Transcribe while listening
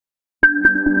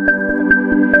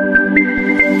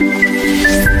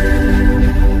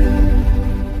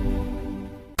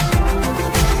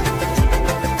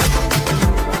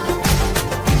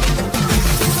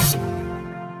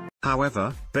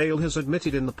However, Bale has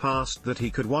admitted in the past that he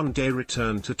could one day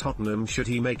return to Tottenham should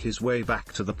he make his way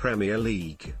back to the Premier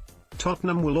League.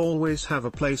 "Tottenham will always have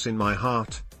a place in my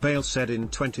heart," Bale said in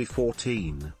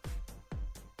 2014.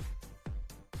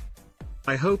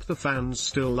 "I hope the fans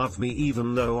still love me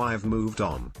even though I've moved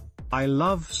on. I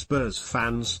love Spurs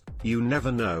fans, you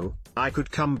never know, I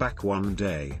could come back one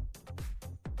day."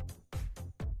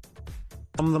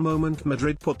 From the moment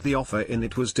Madrid put the offer in,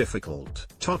 it was difficult.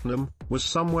 "Tottenham was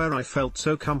somewhere I felt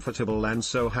so comfortable and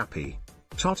so happy.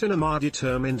 Tottenham are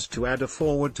determined to add a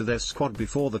forward to their squad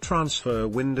before the transfer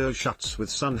window shuts, with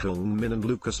son Heung-min and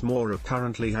Lucas Moura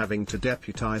currently having to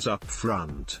deputise up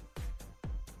front.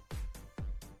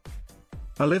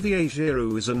 Olivier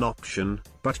Giroud is an option,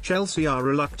 but Chelsea are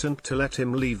reluctant to let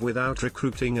him leave without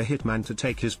recruiting a hitman to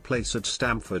take his place at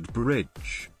Stamford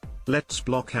Bridge. Let's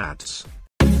block ads.